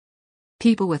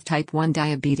People with type 1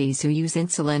 diabetes who use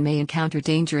insulin may encounter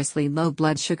dangerously low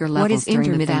blood sugar levels during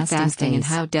intermittent fasting and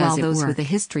how does it work? While those with a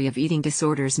history of eating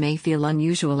disorders may feel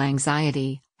unusual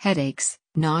anxiety, headaches,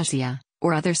 nausea,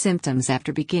 or other symptoms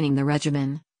after beginning the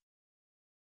regimen.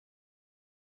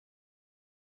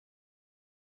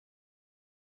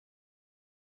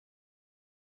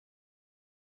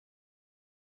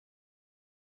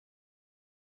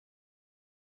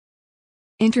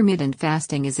 Intermittent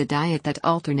fasting is a diet that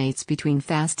alternates between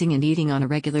fasting and eating on a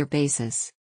regular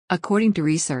basis. According to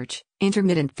research,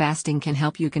 intermittent fasting can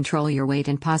help you control your weight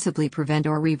and possibly prevent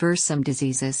or reverse some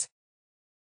diseases.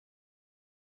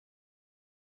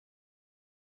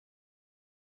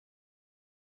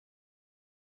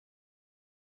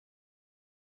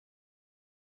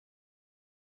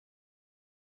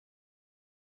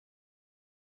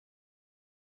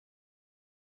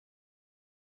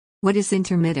 What is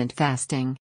intermittent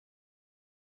fasting?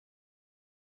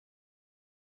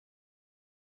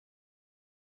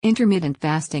 Intermittent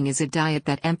fasting is a diet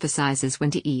that emphasizes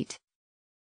when to eat.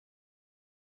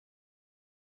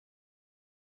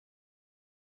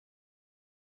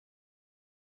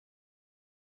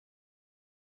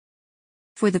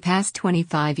 For the past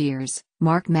 25 years,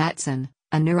 Mark Mattson,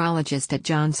 a neurologist at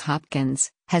Johns Hopkins,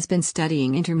 has been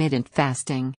studying intermittent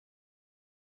fasting.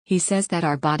 He says that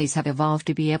our bodies have evolved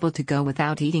to be able to go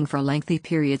without eating for lengthy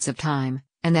periods of time,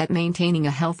 and that maintaining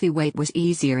a healthy weight was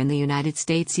easier in the United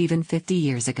States even 50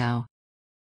 years ago.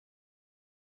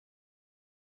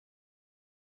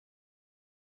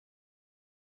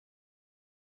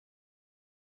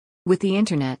 With the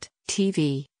internet,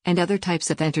 TV, and other types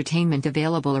of entertainment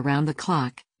available around the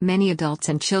clock, many adults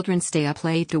and children stay up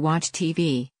late to watch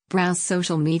TV, browse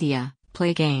social media,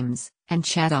 play games, and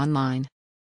chat online.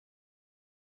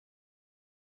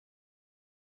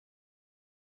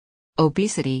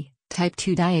 Obesity, type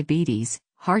 2 diabetes,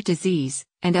 heart disease,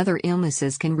 and other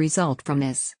illnesses can result from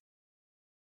this.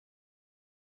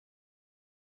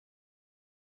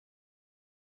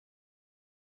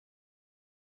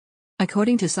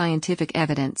 According to scientific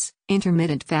evidence,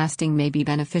 intermittent fasting may be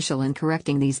beneficial in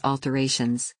correcting these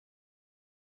alterations.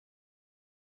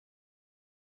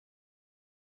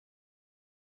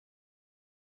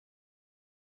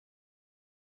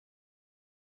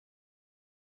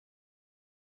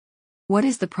 What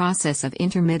is the process of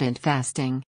intermittent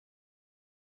fasting?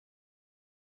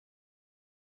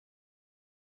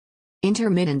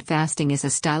 Intermittent fasting is a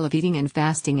style of eating and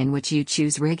fasting in which you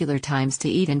choose regular times to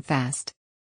eat and fast.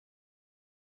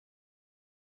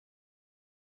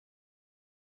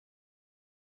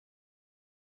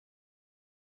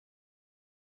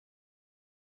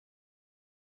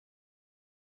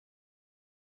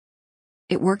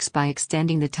 It works by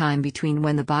extending the time between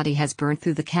when the body has burned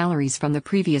through the calories from the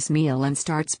previous meal and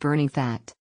starts burning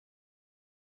fat.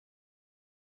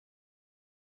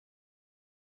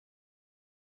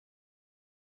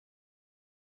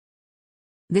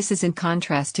 This is in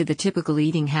contrast to the typical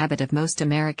eating habit of most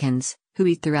Americans, who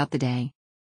eat throughout the day.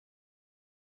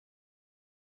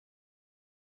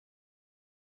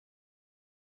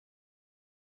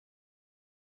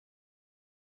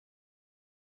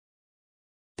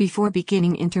 Before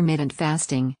beginning intermittent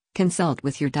fasting, consult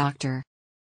with your doctor.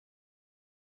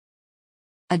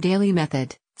 A daily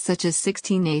method, such as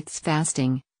 16/8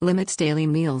 fasting, limits daily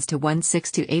meals to one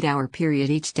 6 to 8 hour period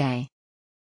each day.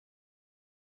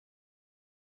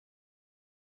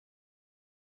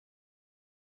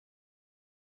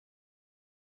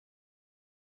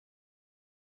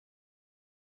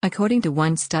 According to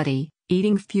one study,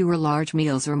 eating fewer large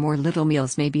meals or more little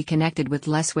meals may be connected with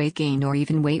less weight gain or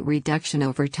even weight reduction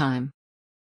over time.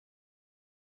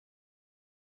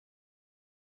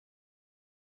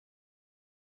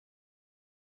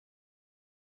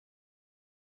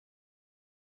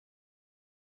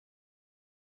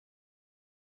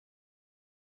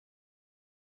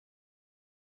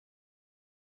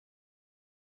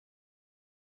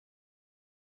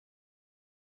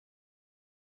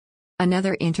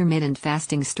 Another intermittent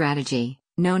fasting strategy,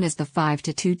 known as the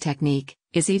 5-to-2 technique,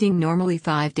 is eating normally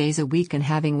 5 days a week and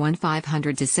having one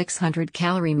 500 to 600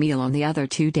 calorie meal on the other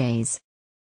 2 days.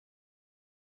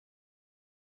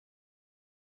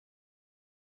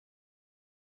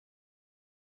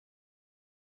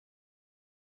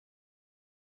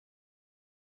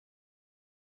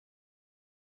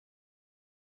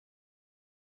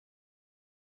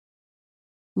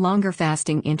 Longer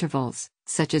fasting intervals,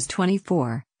 such as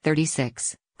 24,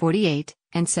 36, 48,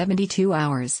 and 72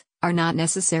 hours, are not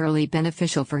necessarily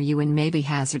beneficial for you and may be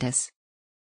hazardous.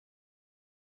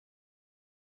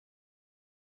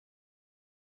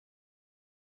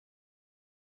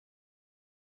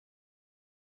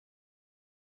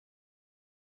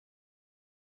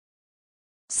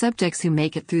 Subjects who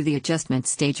make it through the adjustment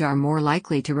stage are more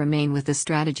likely to remain with the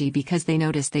strategy because they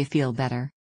notice they feel better.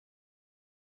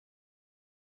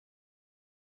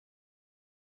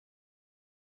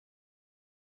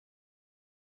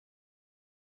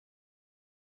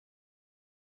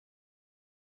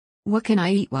 What can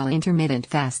I eat while intermittent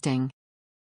fasting?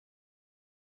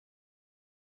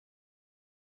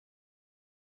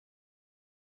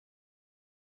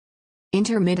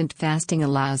 Intermittent fasting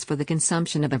allows for the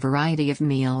consumption of a variety of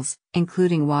meals,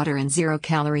 including water and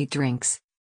zero-calorie drinks.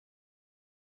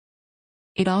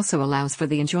 It also allows for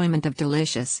the enjoyment of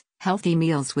delicious, healthy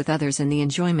meals with others and the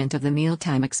enjoyment of the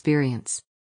mealtime experience.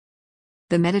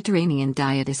 The Mediterranean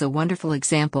diet is a wonderful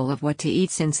example of what to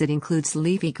eat since it includes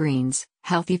leafy greens,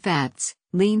 healthy fats,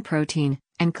 lean protein,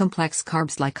 and complex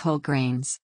carbs like whole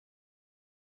grains.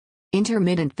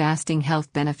 Intermittent fasting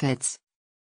health benefits.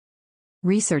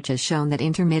 Research has shown that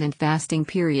intermittent fasting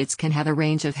periods can have a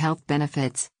range of health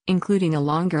benefits, including a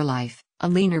longer life, a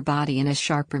leaner body, and a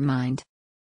sharper mind.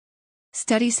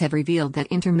 Studies have revealed that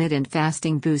intermittent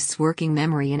fasting boosts working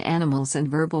memory in animals and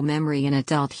verbal memory in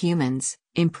adult humans,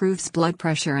 improves blood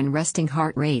pressure and resting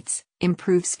heart rates,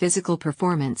 improves physical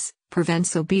performance,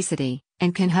 prevents obesity,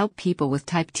 and can help people with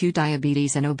type 2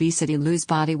 diabetes and obesity lose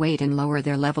body weight and lower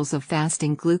their levels of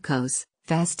fasting glucose,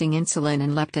 fasting insulin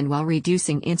and leptin while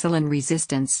reducing insulin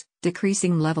resistance,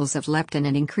 decreasing levels of leptin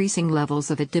and increasing levels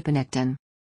of adiponectin.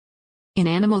 In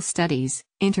animal studies,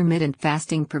 intermittent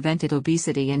fasting prevented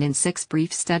obesity, and in 6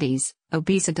 brief studies,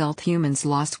 obese adult humans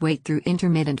lost weight through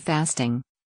intermittent fasting.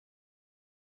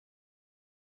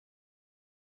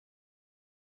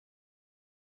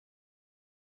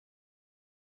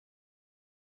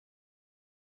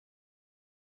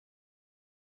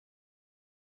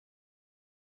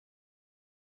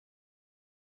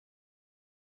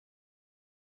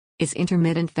 Is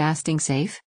intermittent fasting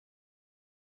safe?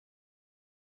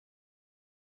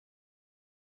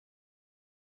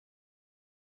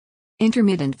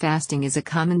 Intermittent fasting is a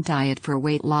common diet for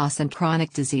weight loss and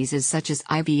chronic diseases such as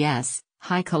IBS,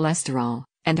 high cholesterol,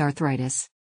 and arthritis.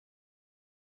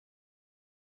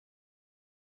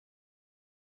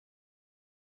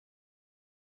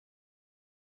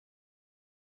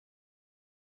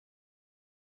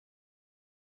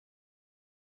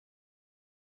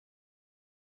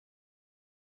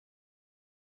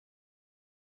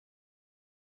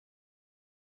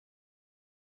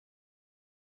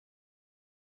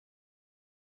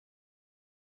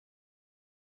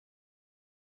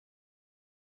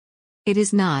 It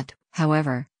is not,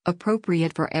 however,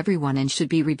 appropriate for everyone and should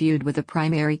be reviewed with a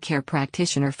primary care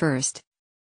practitioner first.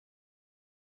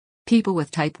 People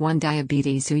with type 1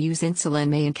 diabetes who use insulin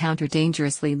may encounter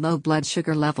dangerously low blood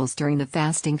sugar levels during the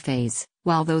fasting phase,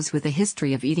 while those with a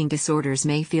history of eating disorders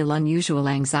may feel unusual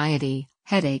anxiety,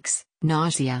 headaches,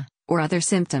 nausea, or other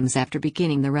symptoms after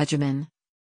beginning the regimen.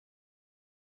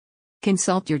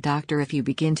 Consult your doctor if you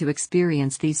begin to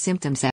experience these symptoms